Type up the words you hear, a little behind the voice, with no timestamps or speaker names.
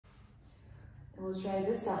We'll try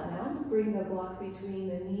this out now. Bring the block between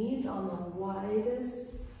the knees on the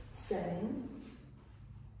widest setting.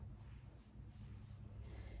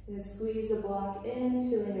 And squeeze the block in,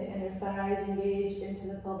 feeling the inner thighs engage into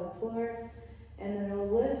the pelvic floor. And then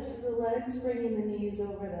we'll lift the legs, bringing the knees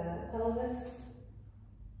over the pelvis,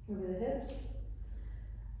 over the hips.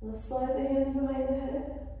 We'll slide the hands behind the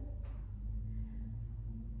head.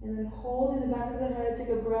 And then hold in the back of the head, take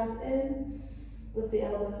a breath in, lift the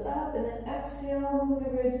elbows up, and then exhale, move the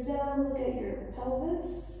ribs down, look at your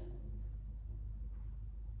pelvis.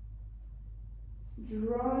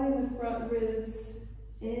 Drawing the front ribs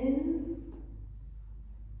in.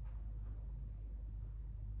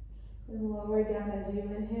 And lower down as you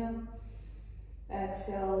inhale.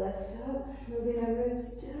 Exhale, lift up, moving the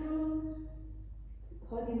ribs down,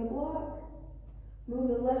 hugging the block. Move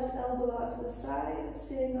the left elbow out to the side,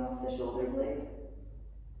 staying off the shoulder blade.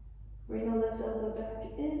 Bring the left elbow back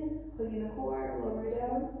in, hugging the core, lower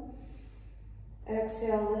down.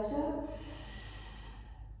 Exhale, lift up.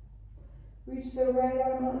 Reach the right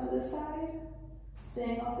arm out to the side,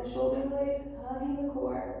 staying off the shoulder blade, hugging the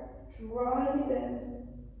core, drawing it in.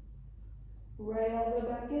 Right elbow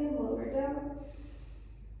back in, lower down.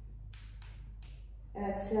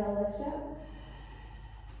 Exhale, lift up.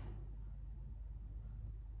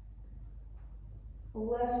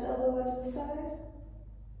 Left elbow out to the side.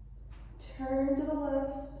 Turn to the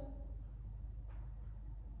left.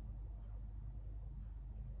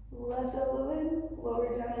 Left elbow in,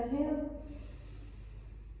 lower down, inhale.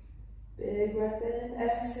 Big breath in,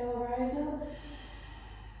 exhale, rise up.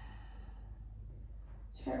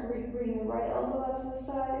 Bring the right elbow out to the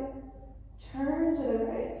side. Turn to the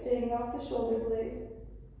right, staying off the shoulder blade.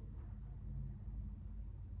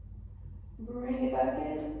 Bring it back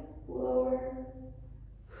in, lower.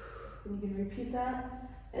 And you can repeat that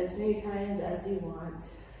as many times as you want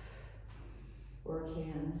or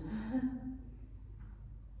can.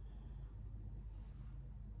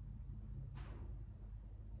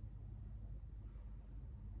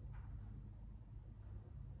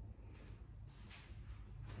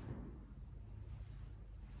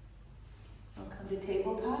 I'll come to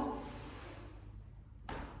tabletop,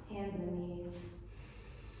 hands and knees.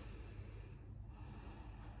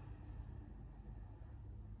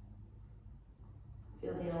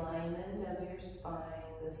 Feel the alignment of your spine,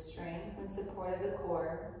 the strength and support of the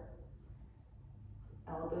core.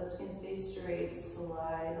 Elbows can stay straight,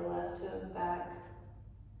 slide the left toes back.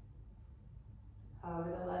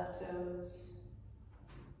 Hover the left toes.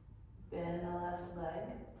 Bend the left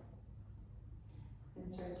leg. And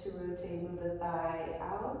start to rotate, move the thigh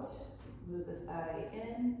out, move the thigh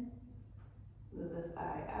in, move the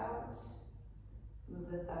thigh out, move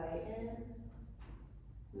the thigh in,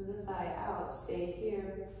 move the thigh out, stay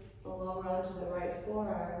here. We'll lower onto the right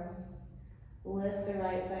forearm. Lift the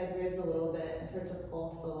right side ribs a little bit and start to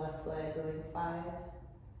pulse the left leg, going 5,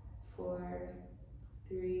 4,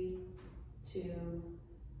 3, 2,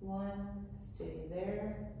 1. Stay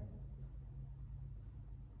there.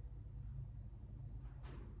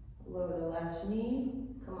 Lower the left knee,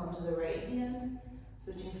 come onto the right hand.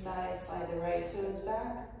 Switching sides, slide the right toes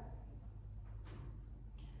back.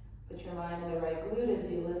 Put your mind in the right glute as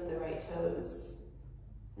you lift the right toes.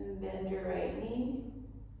 And bend your right knee.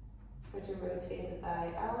 Try to rotate the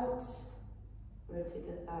thigh out. Rotate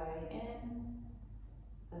the thigh in.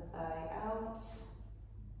 The thigh out.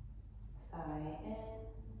 Thigh in.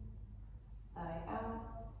 Thigh out.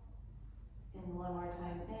 And one more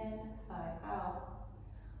time in, thigh out.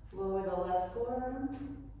 Lower the left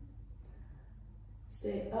forearm.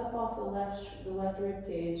 Stay up off the left rib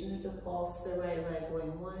cage and to pulse the right leg,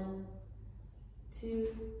 going 1, 2,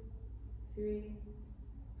 3,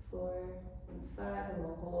 4, and 5, and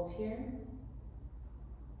we'll hold here.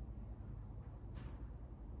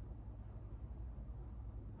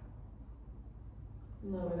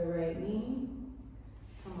 Lower the right knee.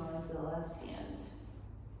 Come on to the left hand.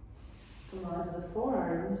 Come on to the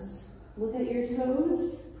forearms. Look at your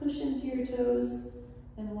toes, push into your toes,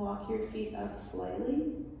 and walk your feet up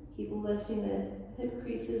slightly. Keep lifting the hip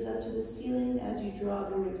creases up to the ceiling as you draw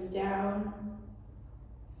the ribs down.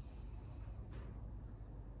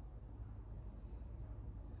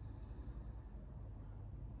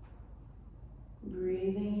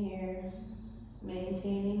 Breathing here,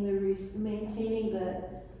 maintaining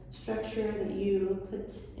the structure that you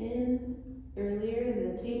put in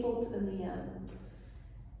earlier, the table and the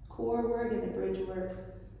core work and the bridge work.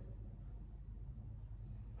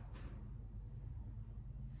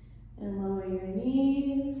 And lower your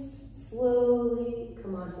knees slowly.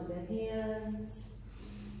 Come onto the hands.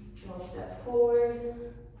 We'll step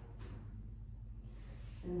forward.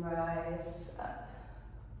 and rise up.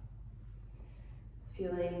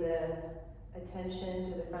 Feeling the attention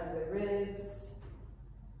to the front of the ribs,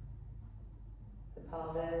 the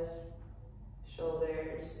pelvis,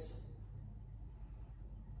 shoulders.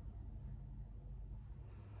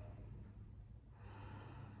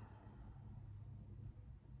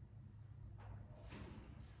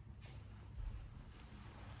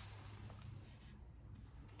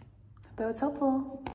 Hope that was helpful.